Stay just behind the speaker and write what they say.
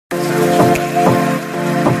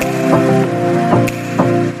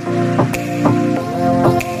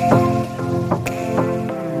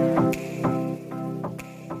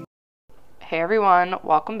everyone,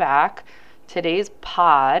 welcome back. Today's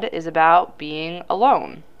pod is about being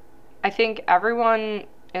alone. I think everyone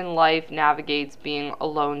in life navigates being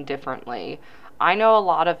alone differently. I know a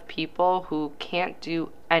lot of people who can't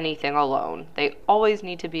do anything alone. They always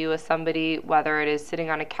need to be with somebody, whether it is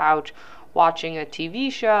sitting on a couch watching a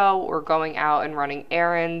TV show or going out and running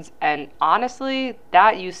errands. And honestly,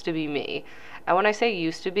 that used to be me. And when I say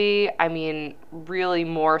used to be, I mean really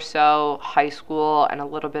more so high school and a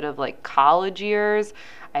little bit of like college years.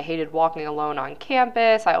 I hated walking alone on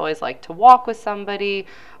campus. I always liked to walk with somebody,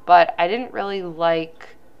 but I didn't really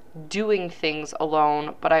like doing things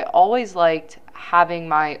alone, but I always liked having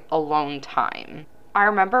my alone time. I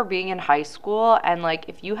remember being in high school and like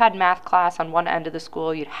if you had math class on one end of the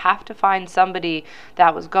school, you'd have to find somebody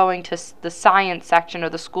that was going to the science section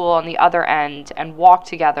of the school on the other end and walk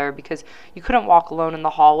together because you couldn't walk alone in the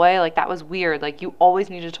hallway. Like that was weird. Like you always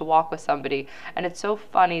needed to walk with somebody. And it's so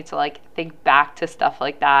funny to like think back to stuff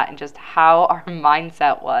like that and just how our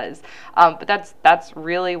mindset was. But that's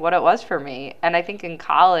really what it was for me. And I think in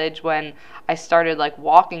college when I started like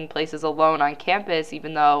walking places alone on campus,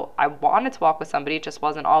 even though I wanted to walk with somebody, it just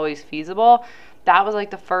wasn't always feasible. That was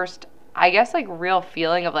like the first, I guess, like real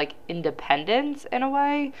feeling of like independence in a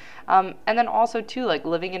way. And then also too, like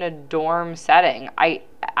living in a dorm setting. I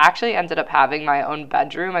actually ended up having my own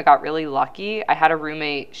bedroom. I got really lucky. I had a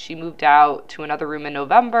roommate. She moved out to another room in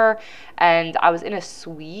November and I was in a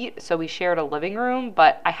suite. So we shared a living room,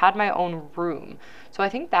 but I had my own room. So I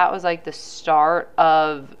think that was like the start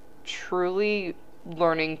of truly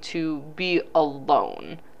learning to be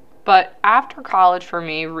alone. But after college for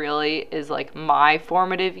me really is like my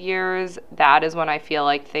formative years. That is when I feel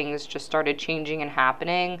like things just started changing and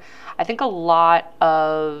happening. I think a lot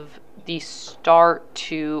of the start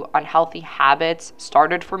to unhealthy habits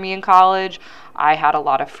started for me in college. I had a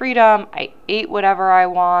lot of freedom. I ate whatever I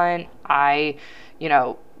want. I,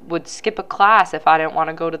 would skip a class if I didn't want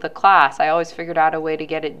to go to the class. I always figured out a way to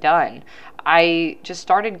get it done. I just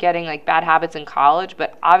started getting like bad habits in college,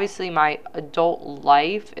 but obviously my adult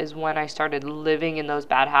life is when I started living in those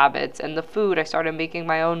bad habits. And the food, I started making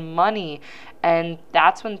my own money. And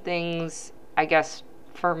that's when things, I guess,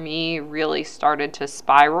 for me really started to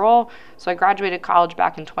spiral. So I graduated college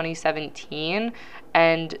back in 2017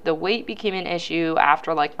 and the weight became an issue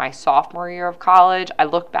after like my sophomore year of college. I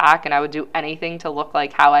look back and I would do anything to look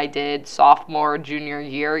like how I did sophomore, junior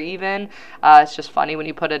year even. It's just funny when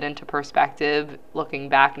you put it into perspective looking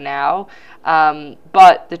back now.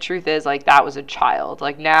 But the truth is like that was a child.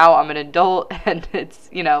 Like now I'm an adult and it's,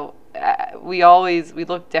 we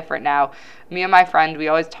look different now. Me and my friend, we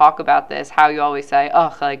always talk about this, how you always say,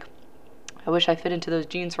 oh, like, I wish I fit into those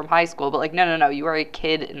jeans from high school. But like, no, you are a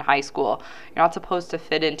kid in high school. You're not supposed to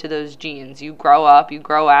fit into those jeans. You grow up, you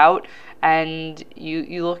grow out, and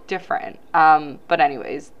you look different. But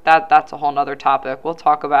anyways, that's a whole nother topic. We'll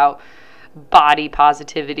talk about body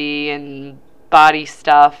positivity and body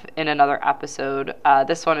stuff in another episode.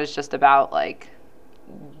 This one is just about like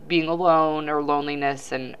being alone or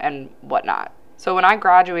loneliness and whatnot. So when I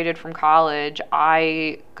graduated from college,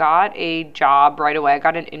 I got a job right away. I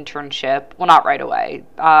got an internship. Well, not right away.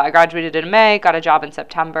 I graduated in May, got a job in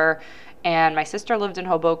September, and my sister lived in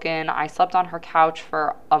Hoboken. I slept on her couch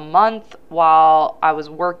for a month while I was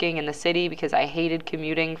working in the city because I hated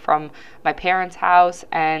commuting from my parents' house,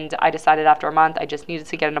 and I decided after a month I just needed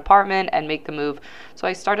to get an apartment and make the move. So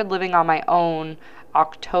I started living on my own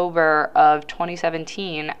October of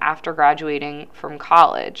 2017 after graduating from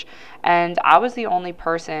college. And I was the only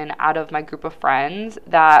person out of my group of friends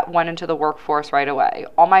that went into the workforce right away.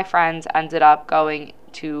 All my friends ended up going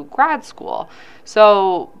to grad school.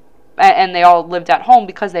 So and they all lived at home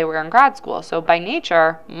because they were in grad school. So by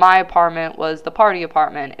nature, my apartment was the party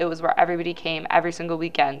apartment. It was where everybody came every single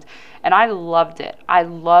weekend. And I loved it. I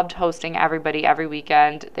loved hosting everybody every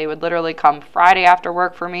weekend. They would literally come Friday after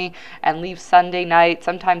work for me and leave Sunday night,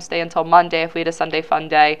 sometimes stay until Monday if we had a Sunday fun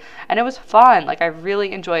day. And it was fun. Like I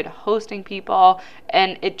really enjoyed hosting people.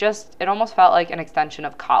 And it almost felt like an extension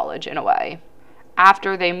of college in a way.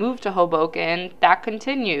 After they moved to Hoboken, that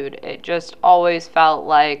continued. It just always felt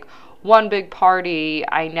like one big party.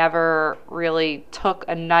 I never really took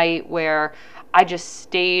a night where I just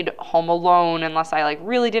stayed home alone unless I like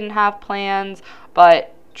really didn't have plans.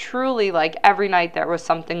 But truly, like every night there was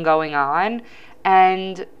something going on.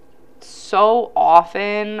 And so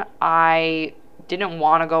often I didn't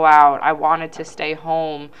want to go out. I wanted to stay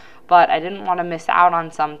home, but I didn't want to miss out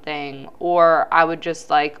on something, or I would just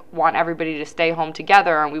like want everybody to stay home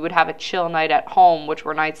together and we would have a chill night at home, which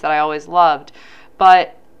were nights that I always loved.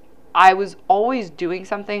 But I was always doing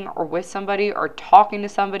something or with somebody or talking to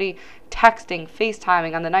somebody, texting,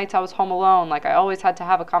 FaceTiming on the nights I was home alone. Like, I always had to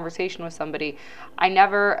have a conversation with somebody. I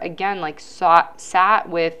never, again, like, sat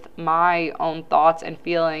with my own thoughts and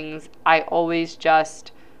feelings. I always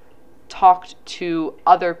just talked to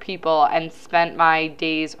other people and spent my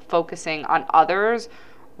days focusing on others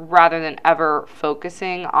rather than ever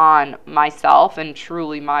focusing on myself and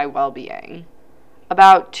truly my well-being.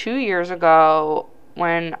 About 2 years ago,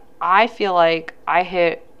 when I feel like I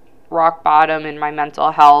hit rock bottom in my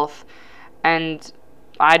mental health, and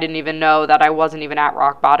I didn't even know that I wasn't even at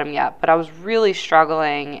rock bottom yet, but I was really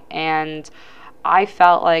struggling, and I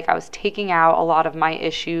felt like I was taking out a lot of my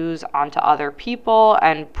issues onto other people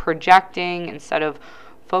and projecting instead of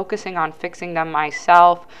focusing on fixing them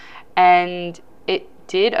myself. And it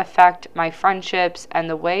did affect my friendships and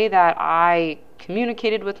the way that I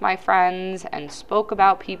communicated with my friends and spoke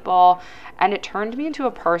about people. And it turned me into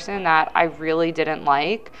a person that I really didn't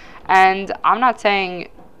like. And I'm not saying,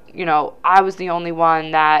 I was the only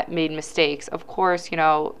one that made mistakes. Of course,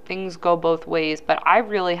 things go both ways, but I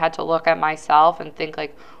really had to look at myself and think,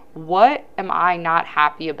 like, what am I not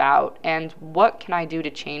happy about and what can I do to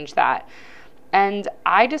change that? And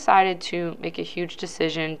I decided to make a huge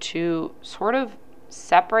decision to sort of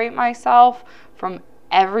separate myself from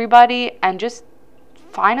everybody and just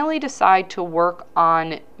finally decide to work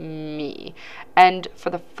on me. And for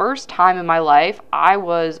the first time in my life, I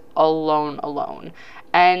was alone.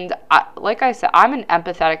 And like I said, I'm an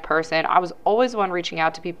empathetic person. I was always the one reaching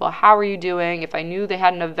out to people. How are you doing? If I knew they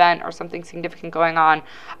had an event or something significant going on,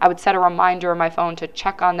 I would set a reminder on my phone to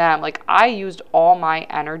check on them. Like, I used all my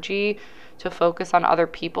energy to focus on other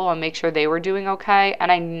people and make sure they were doing okay.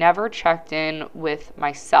 And I never checked in with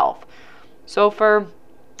myself. So for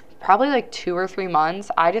probably like 2 or 3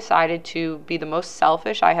 months, I decided to be the most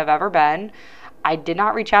selfish I have ever been. I did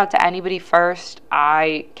not reach out to anybody first.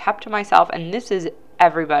 I kept to myself, and this is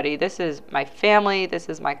everybody. This is my family. This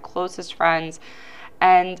is my closest friends.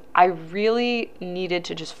 And I really needed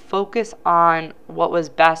to just focus on what was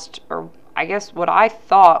best, or I guess what I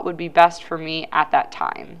thought would be best for me at that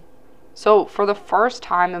time. So for the first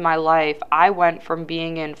time in my life, I went from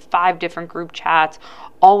being in 5 different group chats,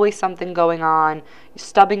 always something going on,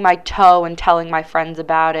 stubbing my toe and telling my friends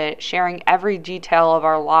about it, sharing every detail of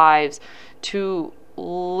our lives, to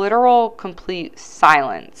literal complete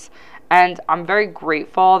silence. And I'm very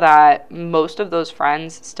grateful that most of those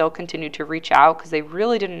friends still continue to reach out because they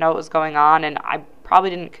really didn't know what was going on, and I probably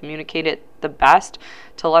didn't communicate it the best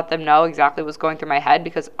to let them know exactly what was going through my head,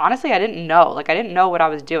 because honestly, I didn't know. Like, I didn't know what I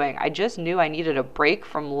was doing. I just knew I needed a break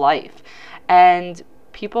from life. And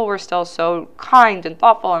people were still so kind and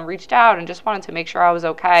thoughtful and reached out and just wanted to make sure I was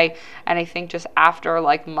okay. And I think just after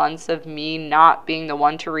like months of me not being the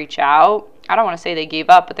one to reach out, I don't want to say they gave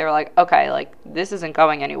up, but they were like, okay, like, this isn't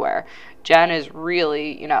going anywhere. Jen is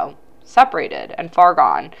really, separated and far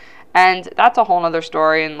gone. And that's a whole nother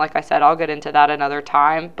story. And like I said, I'll get into that another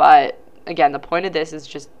time. But again, the point of this is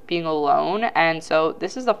just being alone. And so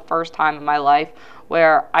this is the first time in my life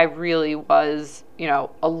where I really was,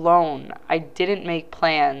 alone. I didn't make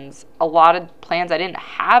plans. A lot of plans I didn't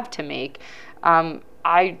have to make.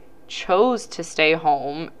 I chose to stay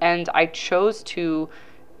home, and I chose to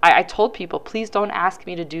I told people, please don't ask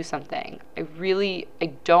me to do something.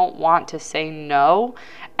 I don't want to say no,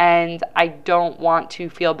 and I don't want to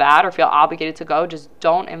feel bad or feel obligated to go. Just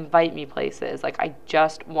don't invite me places. Like, I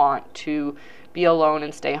just want to be alone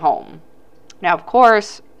and stay home. Now, of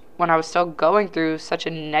course, when I was still going through such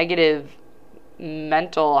a negative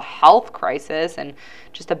mental health crisis and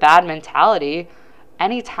just a bad mentality,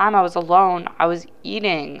 anytime I was alone, I was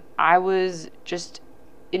eating. I was just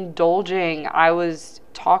indulging. I was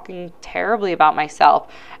talking terribly about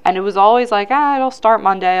myself, and it was always like, it'll start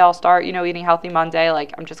Monday, I'll start eating healthy Monday,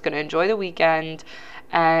 like, I'm just going to enjoy the weekend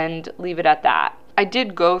and leave it at that. I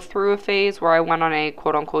did go through a phase where I went on a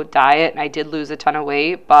quote-unquote diet, and I did lose a ton of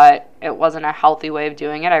weight, but it wasn't a healthy way of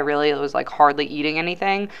doing it. It was like hardly eating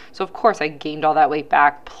anything, so of course I gained all that weight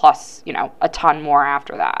back, plus a ton more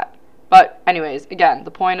after that. But anyways, again,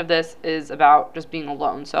 the point of this is about just being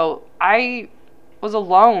alone. So I was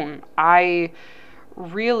alone. I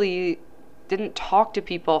really didn't talk to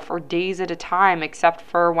people for days at a time, except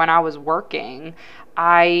for when I was working.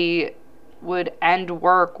 I would end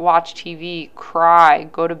work, watch TV, cry,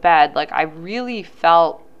 go to bed. Like, I really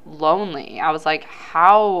felt lonely. I was like,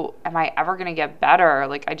 how am I ever going to get better?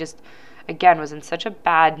 Like, I just, again, was in such a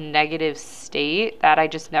bad negative state that I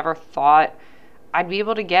just never thought I'd be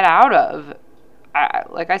able to get out of.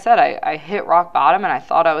 Like I said, I hit rock bottom, and I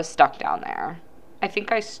thought I was stuck down there. I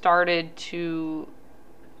think I started to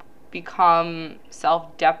become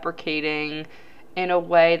self-deprecating in a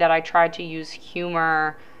way that I tried to use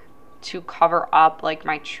humor to cover up like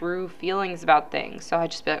my true feelings about things. So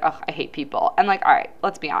I'd just be like, oh, I hate people. And like, all right,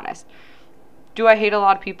 let's be honest. Do I hate a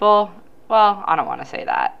lot of people? Well, I don't want to say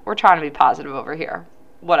that. We're trying to be positive over here.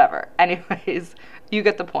 Whatever. Anyways, you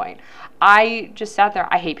get the point. I just sat there.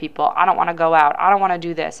 I hate people. I don't want to go out. I don't want to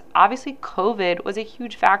do this. Obviously, COVID was a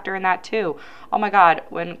huge factor in that too. Oh my God,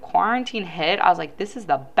 when quarantine hit, I was like, this is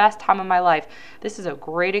the best time of my life. This is a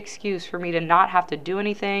great excuse for me to not have to do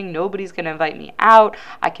anything. Nobody's going to invite me out.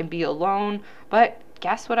 I can be alone. But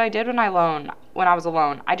guess what I did when I was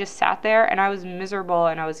alone? I just sat there and I was miserable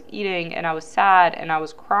and I was eating and I was sad and I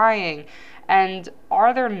was crying. And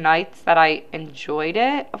are there nights that I enjoyed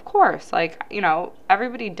it? Of course. Like,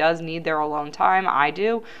 everybody does need their alone time. I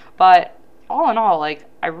do. But all in all, like,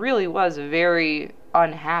 I really was very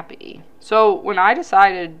unhappy. So when I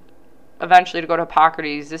decided eventually to go to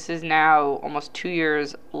Hippocrates, this is now almost 2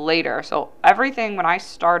 years later. So everything, when I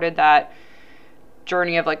started that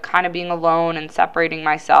journey of like kind of being alone and separating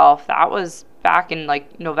myself, that was back in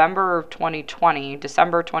like November of 2020,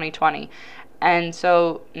 December 2020. And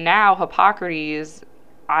so now Hippocrates,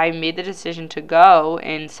 I made the decision to go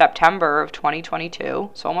in September of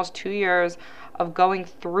 2022. So almost 2 years of going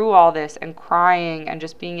through all this and crying and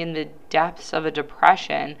just being in the depths of a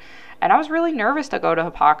depression. And I was really nervous to go to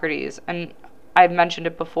Hippocrates. And I've mentioned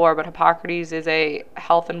it before, but Hippocrates is a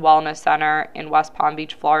health and wellness center in West Palm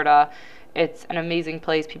Beach, Florida. It's an amazing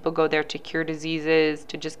place. People go there to cure diseases,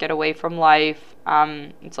 to just get away from life.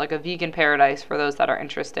 It's like a vegan paradise for those that are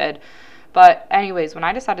interested. But anyways, when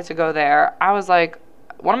I decided to go there, I was like,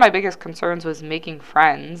 one of my biggest concerns was making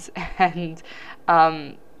friends. And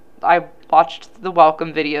I watched the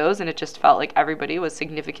welcome videos and it just felt like everybody was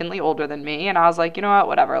significantly older than me. And I was like, you know what,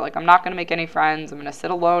 whatever. Like, I'm not going to make any friends. I'm going to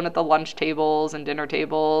sit alone at the lunch tables and dinner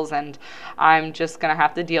tables. And I'm just going to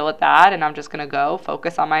have to deal with that. And I'm just going to go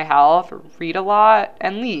focus on my health, read a lot,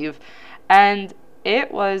 and leave. And it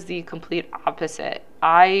was the complete opposite.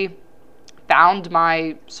 I found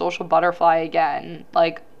my social butterfly again.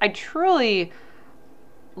 Like, I truly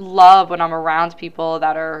love when I'm around people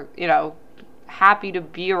that are, happy to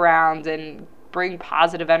be around and bring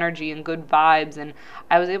positive energy and good vibes. And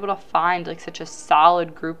I was able to find like such a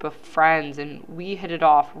solid group of friends, and we hit it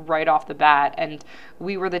off right off the bat. And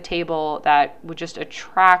we were the table that would just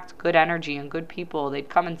attract good energy and good people. They'd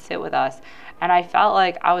come and sit with us. And I felt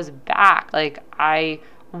like I was back. Like, I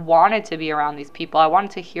wanted to be around these people. I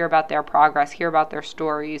wanted to hear about their progress, hear about their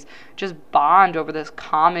stories, just bond over this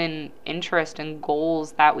common interest and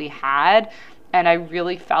goals that we had. And I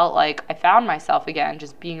really felt like I found myself again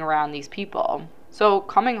just being around these people. So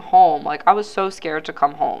coming home, like, I was so scared to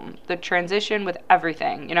come home. The transition with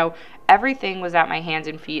everything, everything was at my hands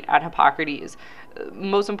and feet at Hippocrates.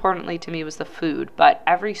 Most importantly to me was the food, but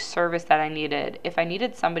every service that I needed, if I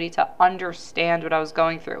needed somebody to understand what I was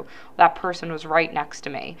going through, that person was right next to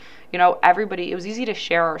me. Everybody, it was easy to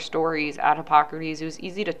share our stories at Hippocrates. It was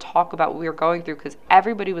easy to talk about what we were going through because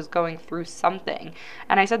everybody was going through something.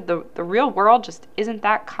 And I said, the real world just isn't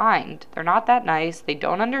that kind. They're not that nice. They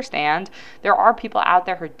don't understand. There are people out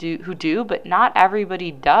there who do, but not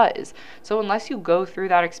everybody does. So unless you go through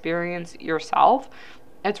that experience yourself,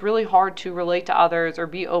 it's really hard to relate to others or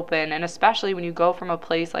be open. And especially when you go from a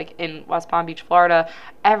place like in West Palm Beach, Florida,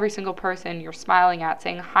 every single person you're smiling at,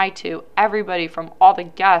 saying hi to, everybody from all the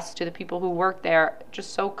guests to the people who work there,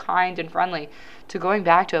 just so kind and friendly, to going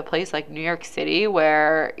back to a place like New York City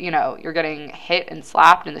where, you're getting hit and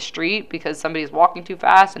slapped in the street because somebody's walking too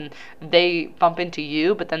fast and they bump into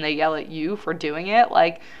you, but then they yell at you for doing it.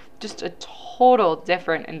 Like, just a total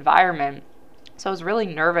different environment. So I was really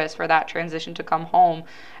nervous for that transition to come home.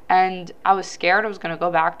 And I was scared I was going to go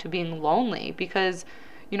back to being lonely because,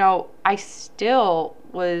 I still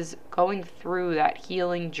was going through that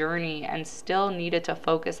healing journey and still needed to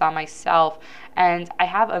focus on myself. And I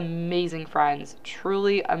have amazing friends,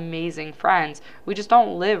 truly amazing friends. We just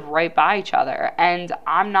don't live right by each other. And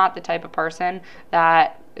I'm not the type of person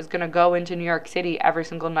that is going to go into New York City every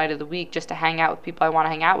single night of the week just to hang out with people I want to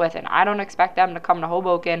hang out with. And I don't expect them to come to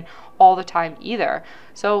Hoboken all the time either.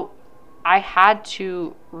 So I had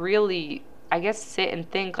to really, sit and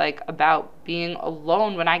think about being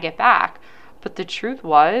alone when I get back. But the truth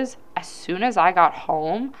was, as soon as I got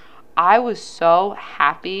home, I was so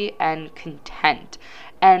happy and content.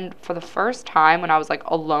 And for the first time when I was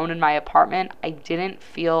alone in my apartment, I didn't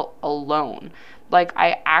feel alone.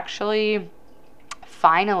 I actually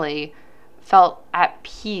finally felt at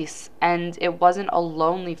peace, and it wasn't a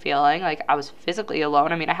lonely feeling. I was physically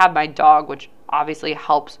alone. I mean, I had my dog, which obviously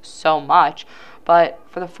helps so much, But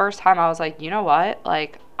for the first time, I was like, you know what?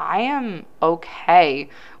 Like, I am okay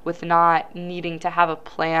with not needing to have a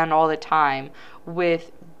plan all the time,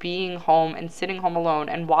 with being home and sitting home alone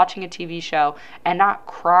and watching a TV show and not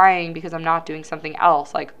crying because I'm not doing something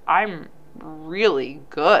else. Like, I'm really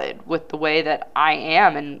good with the way that I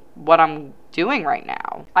am and what I'm doing right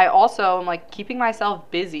now. I also am like keeping myself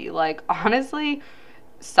busy. Like, honestly,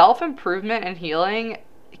 self-improvement and healing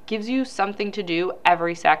gives you something to do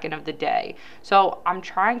every second of the day. So I'm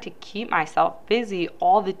trying to keep myself busy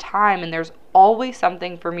all the time, and there's always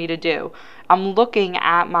something for me to do. I'm looking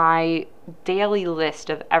at my daily list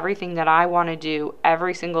of everything that I want to do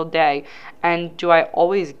every single day. And do I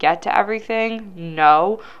always get to everything?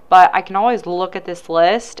 No, but I can always look at this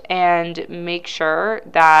list and make sure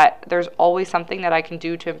that there's always something that I can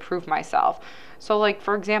do to improve myself. So, like,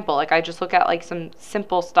 for example, like, I just look at like some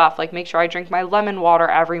simple stuff, like make sure I drink my lemon water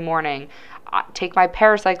every morning, take my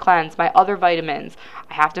parasite cleanse, my other vitamins.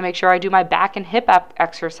 I have to make sure I do my back and hip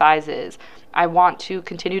exercises. I want to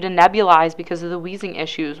continue to nebulize because of the wheezing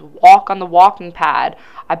issues, walk on the walking pad.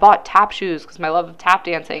 I bought tap shoes because my love of tap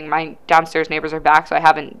dancing. My downstairs neighbors are back, so I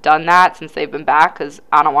haven't done that since they've been back because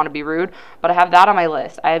I don't want to be rude. But I have that on my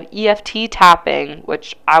list. I have EFT tapping,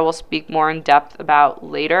 which I will speak more in depth about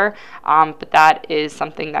later. But that is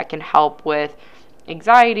something that can help with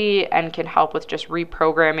anxiety and can help with just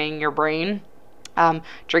reprogramming your brain.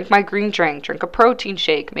 Drink my green drink, drink a protein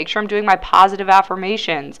shake, make sure I'm doing my positive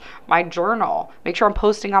affirmations, my journal, make sure I'm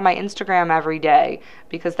posting on my Instagram every day,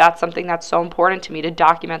 because that's something that's so important to me to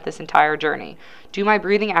document this entire journey. Do my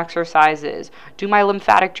breathing exercises, do my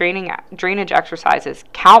lymphatic drainage exercises,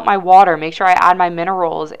 count my water, make sure I add my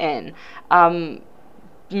minerals in.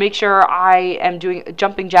 Make sure I am doing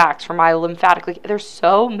jumping jacks for my lymphatic. Like, there's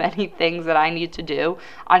so many things that I need to do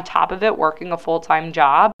on top of it, working a full-time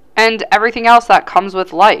job and everything else that comes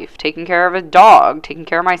with life, taking care of a dog, taking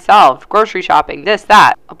care of myself, grocery shopping, this,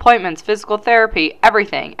 that, appointments, physical therapy,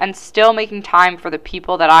 everything, and still making time for the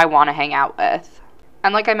people that I want to hang out with.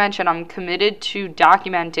 And like I mentioned, I'm committed to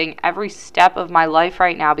documenting every step of my life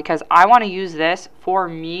right now, because I want to use this for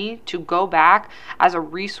me to go back as a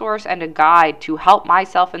resource and a guide to help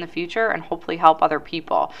myself in the future and hopefully help other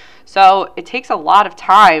people. So it takes a lot of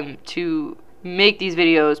time to make these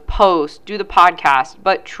videos, post, do the podcast,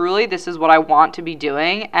 but truly this is what I want to be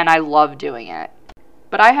doing and I love doing it.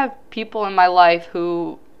 But I have people in my life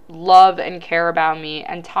who love and care about me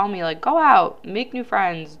and tell me, like, go out, make new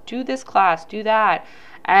friends, do this class, do that.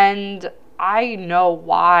 And I know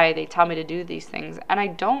why they tell me to do these things, and I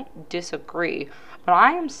don't disagree. But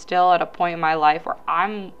I am still at a point in my life where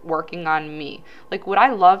I'm working on me. Like, would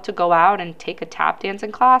I love to go out and take a tap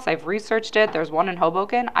dancing class? I've researched it. There's one in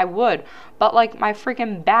Hoboken. I would. But, like, my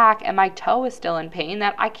freaking back and my toe is still in pain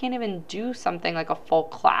that I can't even do something like a full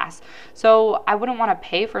class. So I wouldn't want to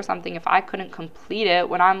pay for something if I couldn't complete it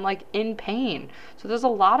when I'm, like, in pain. So there's a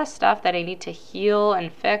lot of stuff that I need to heal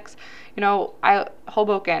and fix. You know,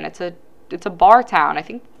 Hoboken, it's a bar town. I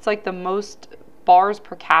think it's, like, the most bars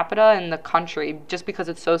per capita in the country, just because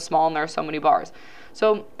it's so small and there are so many bars.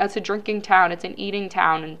 So it's a drinking town, it's an eating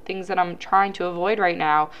town, and things that I'm trying to avoid right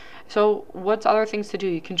now. So what's other things to do?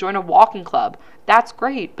 You can join a walking club. That's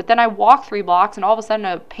great. But then I walk 3 blocks and all of a sudden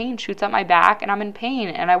a pain shoots up my back and I'm in pain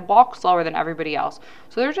and I walk slower than everybody else.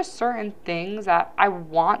 So there's just certain things that I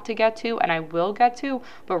want to get to and I will get to,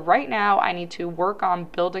 but right now I need to work on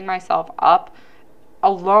building myself up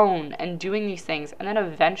alone and doing these things, and then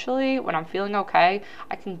eventually when I'm feeling okay,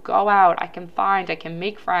 I can go out, I can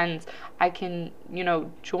make friends, I can, you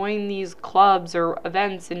know, join these clubs or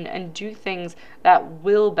events and do things that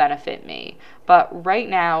will benefit me. But right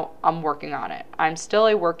now I'm working on it. I'm still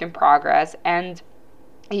a work in progress, and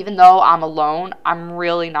even though I'm alone, I'm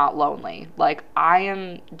really not lonely. Like, I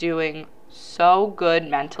am doing so good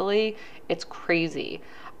mentally, it's crazy.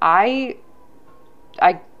 I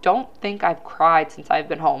don't think I've cried since I've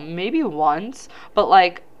been home. Maybe once, but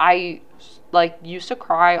like I used to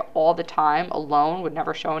cry all the time alone, would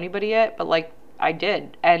never show anybody it, but like I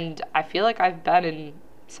did. And I feel like I've been in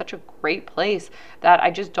such a great place that I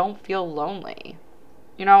just don't feel lonely.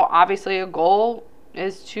 You know, obviously a goal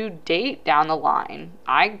is to date down the line.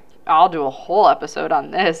 I'll do a whole episode on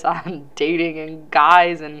this, on dating and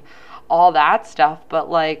guys and all that stuff, but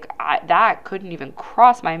like that couldn't even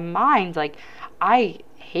cross my mind. Like, I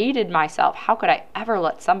hated myself. How could I ever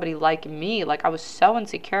let somebody like me? Like, I was so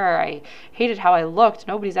insecure. I hated how I looked.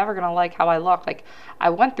 Nobody's ever gonna like how I look. Like, I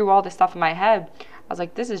went through all this stuff in my head, was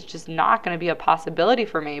like, this is just not going to be a possibility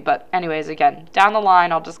for me. But anyways, again, down the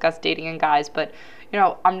line, I'll discuss dating and guys, but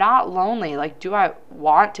I'm not lonely. Like, do I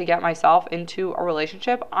want to get myself into a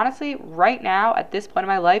relationship? Honestly, right now, at this point in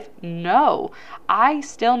my life, no. I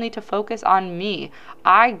still need to focus on me.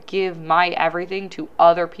 I give my everything to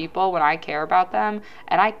other people when I care about them,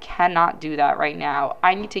 and I cannot do that right now.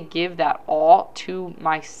 I need to give that all to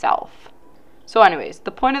myself. So anyways,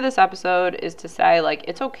 the point of this episode is to say, like,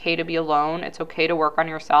 it's okay to be alone. It's okay to work on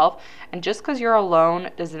yourself. And just because you're alone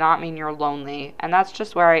does not mean you're lonely. And that's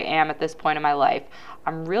just where I am at this point in my life.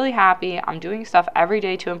 I'm really happy. I'm doing stuff every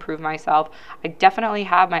day to improve myself. I definitely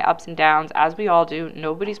have my ups and downs, as we all do.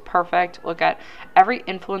 Nobody's perfect. Look at every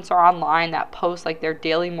influencer online that posts like their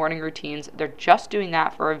daily morning routines. They're just doing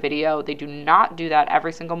that for a video. They do not do that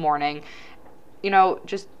every single morning.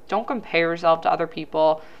 Just don't compare yourself to other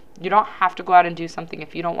people. You don't have to go out and do something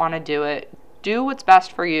if you don't want to do it. Do what's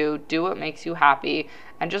best for you. Do what makes you happy.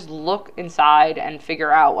 And just look inside and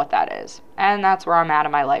figure out what that is. And that's where I'm at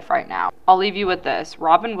in my life right now. I'll leave you with this.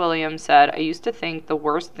 Robin Williams said, I used to think the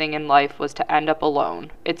worst thing in life was to end up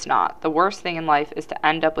alone. It's not. The worst thing in life is to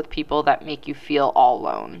end up with people that make you feel all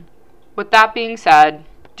alone. With that being said,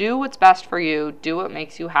 do what's best for you. Do what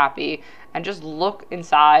makes you happy. And just look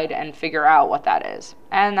inside and figure out what that is.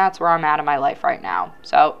 And that's where I'm at in my life right now.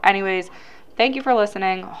 So anyways, thank you for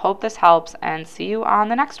listening. Hope this helps, and see you on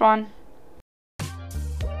the next one.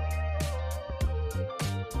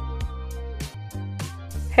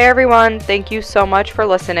 Hey everyone, thank you so much for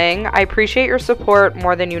listening. I appreciate your support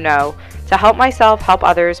more than you know. To help myself help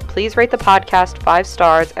others, please rate the podcast 5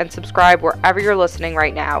 stars and subscribe wherever you're listening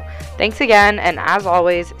right now. Thanks again, and as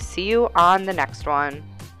always, see you on the next one.